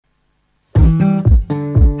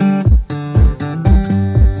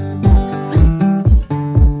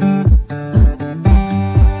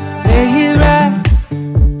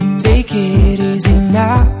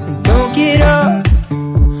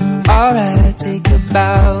take a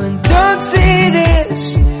bow. And don't say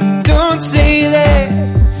this, don't say that,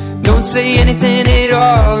 don't say anything at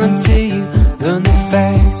all until you learn the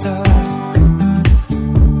facts of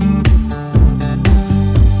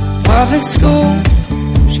public school.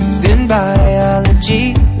 She's in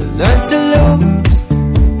biology, learn to lose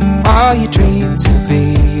all your dreams to be.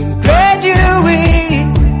 Graduate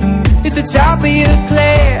at the top of your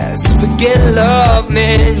class, forget love,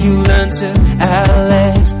 man, you learn to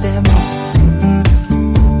outlast them all.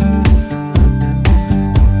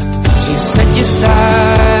 She set your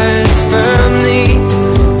sights firmly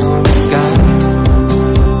on the sky.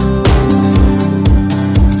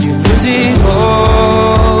 You lose it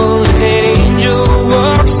all as an angel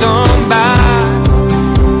walks on by.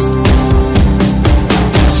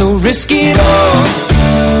 So risk it all,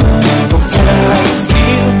 don't tell her how you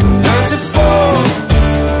feel. Learn to fall,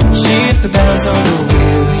 shift the balance on the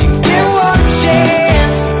wheel. You get one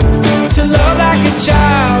chance to love like a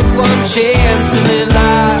child, one chance to live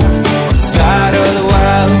life on the side of the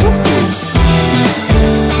wild.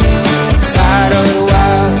 Side of the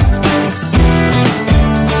wild.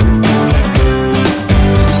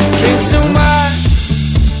 So drink some wine,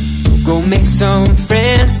 go make some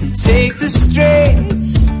friends, and take the straights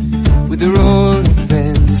with the rolling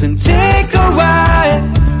pins, and take a wife.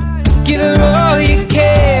 Give her all you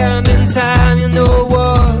can. In time you'll know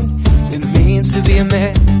what it means to be a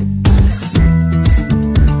man.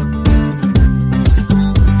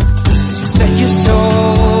 She set your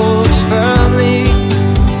souls firmly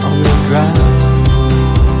on the ground.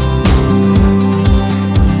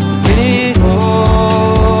 With it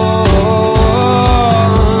all,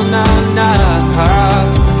 nah, nah.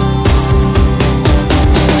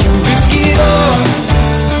 You risk it all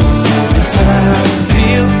and tell her how you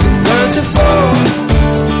feel. To fall,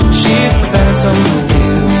 shift the balance on the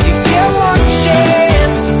wheel. You get one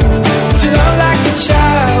chance to love like a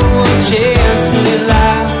child, one chance to live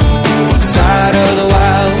life on the side of the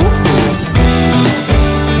wild.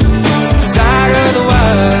 Side of the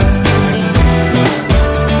wild.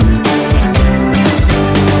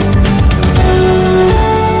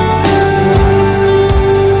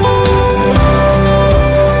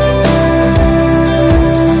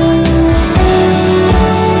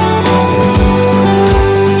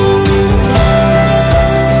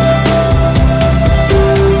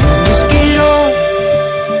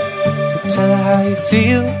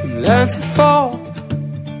 Learn to fall,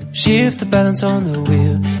 shift the balance on the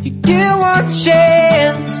wheel. You get one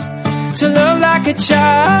chance to love like a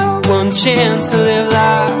child, one chance to live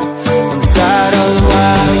life on the side of the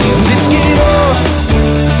wild. You risk it all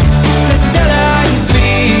to tell her how you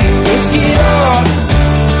feel. Risk it all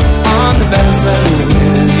on the balance of the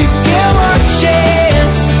wheel. You get one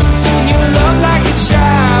chance and you love like a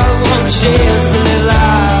child, one chance to live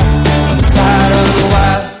life on the side of the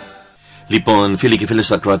wild. Λοιπόν, φίλοι και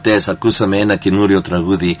φίλες ακροατές, ακούσαμε ένα καινούριο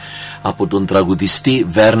τραγούδι από τον τραγουδιστή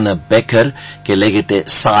Werner Bekker και λέγεται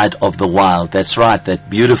Side of the Wild. That's right, that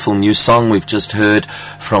beautiful new song we've just heard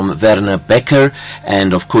from Werner Bekker,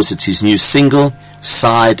 and of course it's his new single,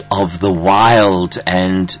 Side of the Wild,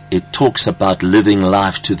 and it talks about living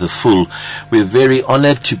life to the full. We're very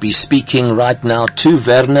honored to be speaking right now to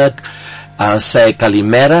Werner. I'll say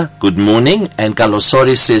kalimera, good morning, and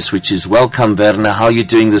kalosori says, which is welcome, Werner. How are you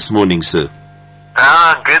doing this morning, sir?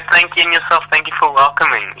 Good, thank you, and yourself. Thank you for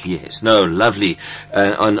welcoming me. Yes, no, lovely.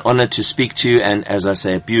 An honor to speak to you, and as I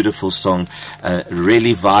say, a beautiful song,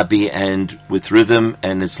 really vibey and with rhythm,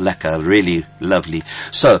 and it's lekker, really lovely.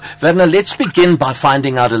 So, Werner, let's begin by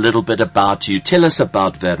finding out a little bit about you. Tell us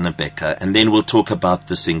about Werner Bekker, and then we'll talk about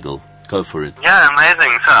the single. Go for it. Yeah,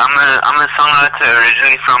 amazing. So I'm a songwriter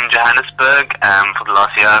originally from Johannesburg. For the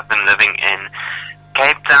last year I've been living in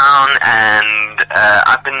Cape Town, and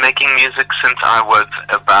I've been making music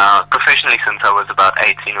professionally since I was about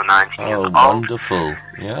 18 or 19 years old. Oh, wonderful.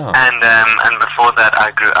 Yeah. And before that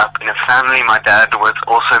I grew up in a family. My dad was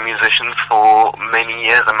also a musician for many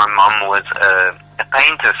years, and my mom was a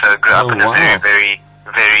painter, so I grew up in a very, very,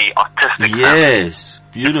 very artistic family. Yes,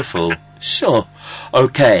 beautiful. Sure.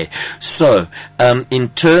 Okay. So, in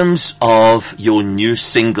terms of your new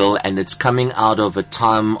single, and it's coming out of a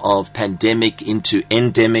time of pandemic into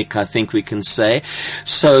endemic, I think we can say.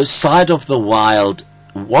 So, Side of the Wild,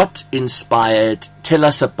 what inspired, tell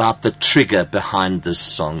us about the trigger behind this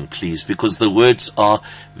song, please, because the words are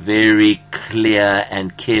very clear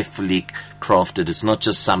and carefully crafted. It's not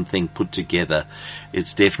just something put together.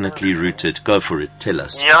 It's definitely rooted. Go for it. Tell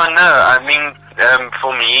us. Yeah, no, I mean,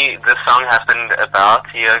 for me, the song happened about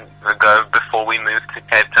a year ago before we moved to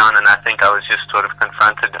Cape Town, and I think I was just sort of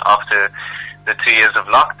confronted after the 2 years of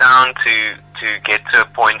lockdown to to get to a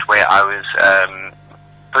point where I was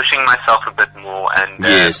pushing myself a bit more and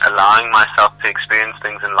allowing myself to experience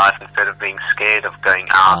things in life instead of being scared of going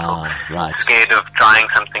out or scared of trying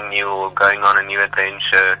something new or going on a new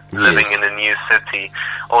adventure, living in a new city,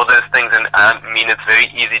 all those things. And I mean, it's very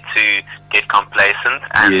easy to get complacent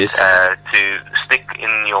and to stick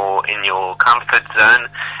in your comfort zone.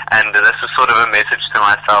 And this was sort of a message to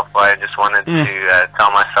myself where I just wanted to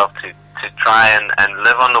tell myself to try and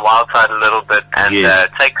live on the wild side a little bit and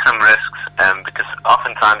take some risks, because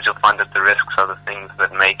oftentimes you'll find that the risks are the things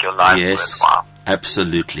that make your life worthwhile.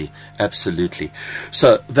 Absolutely, absolutely.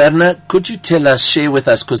 So, Werner, could you share with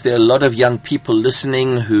us, because there are a lot of young people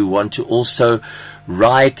listening who want to also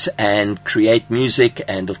write and create music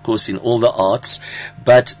and, of course, in all the arts,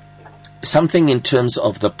 but something in terms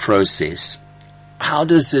of the process. How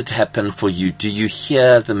does it happen for you? Do you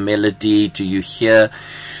hear the melody? Do you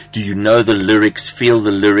know the lyrics, feel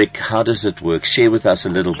the lyric? How does it work? Share with us a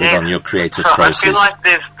little bit on your creative process. I feel like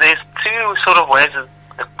there's two sort of ways that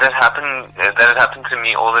it happens to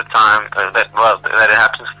me all the time, that it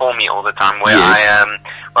happens for me all the time, where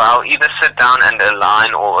I'll either sit down and a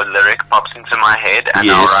line or a lyric pops into my head and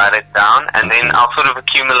I'll write it down, and then I'll sort of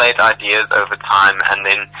accumulate ideas over time and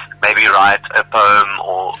then maybe write a poem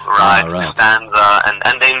or write a stanza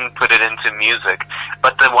and then put it into music.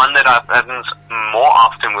 But the one that happens more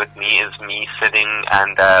often with me is me sitting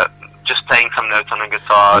and just playing some notes on a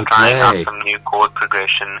guitar, trying out some new chord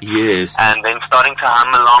progression, and then starting to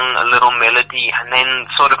hum along a little melody, and then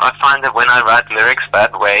sort of I find that when I write lyrics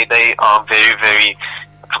that way, they are very, very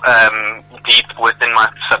deep within my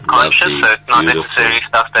subconscious, so it's not necessarily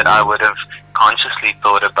stuff that I would have consciously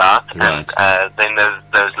thought about, and then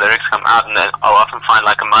those lyrics come out, and then I'll often find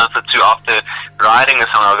like a month or two after writing a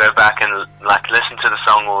song, I'll go back and like listen to the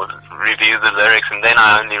song or review the lyrics, and then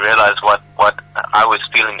I only realize what I was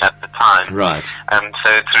feeling at the time. Right.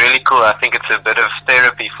 So it's really cool. I think it's a bit of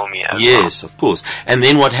therapy for me as well. Yes, of course. And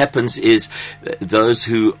then what happens is those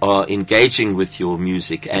who are engaging with your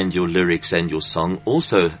music and your lyrics and your song,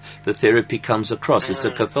 also the therapy comes across. It's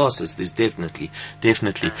a catharsis. There's definitely.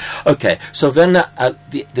 Okay, so Werner,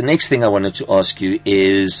 the next thing I wanted to ask you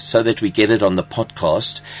is, so that we get it on the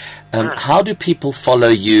podcast, how do people follow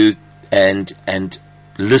you and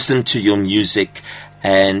listen to your music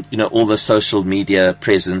and, you know, all the social media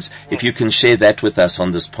presence? If you can share that with us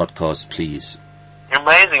on this podcast, please.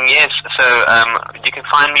 Amazing, yes. So you can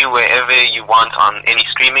find me wherever you want on any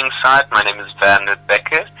streaming site. My name is Werner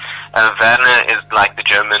Bekker. Werner is like the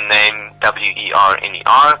German name,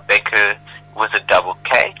 W-E-R-N-E-R, Bekker with a double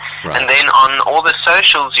K. Right. And then on all the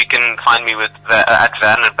socials, you can find me with at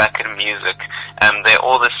Werner Bekker Music. They're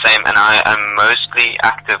all the same, and I am mostly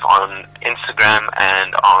active on Instagram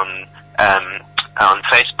and on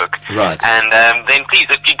Facebook. Right. And then please,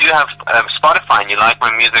 if you do have Spotify and you like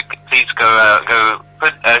my music, please go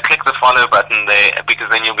click the follow button there, because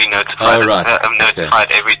then you'll be notified.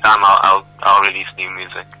 Notified every time I'll release new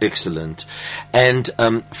music. Excellent. And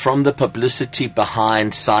from the publicity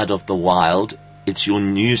behind Side of the Wild, it's your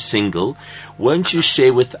new single. Won't you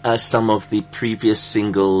share with us some of the previous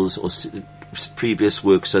singles or previous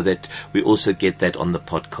work, so that we also get that on the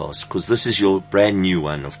podcast? Because this is your brand new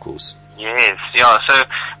one, of course. Yes, yeah. So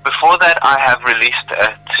before that, I have released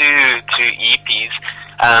two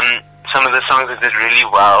EPs. Some of the songs that did really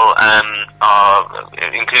well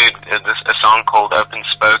include a song called Open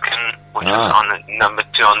Spoken, which was on number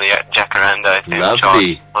 2 on the Jacaranda FM chart.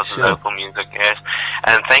 Was local music, yes.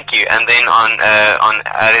 And thank you. And then on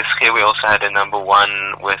RSG, we also had a number 1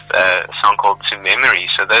 with a song called To Memory.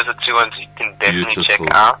 So those are 2 ones you can definitely check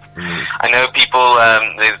out. I know people,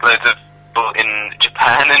 there's loads of people in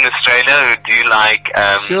Japan and Australia who do like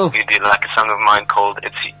a song of mine called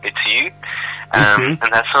It's You. And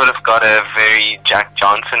that sort of got a very Jack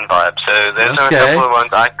Johnson vibe. So those are a couple of ones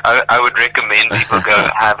I would recommend people go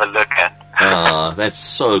have a look at. That's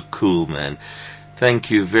so cool, man.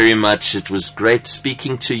 Thank you very much. It was great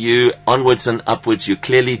speaking to you. Onwards and upwards. You're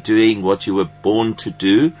clearly doing what you were born to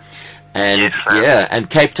do. And and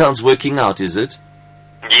Cape Town's working out, is it?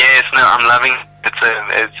 Yes, no, I'm loving it.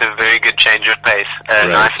 It's a very good change of pace,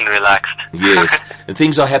 nice and relaxed. Yes, and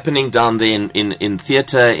things are happening down there in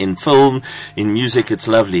theatre, in film, in music. It's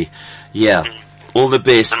lovely. Yeah, all the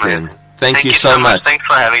best then. Thank you so much. Thanks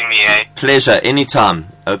for having me. Pleasure, anytime.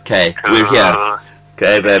 Okay, cool. We're here.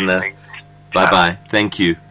 Okay, Werner. Bye-bye. Thank you.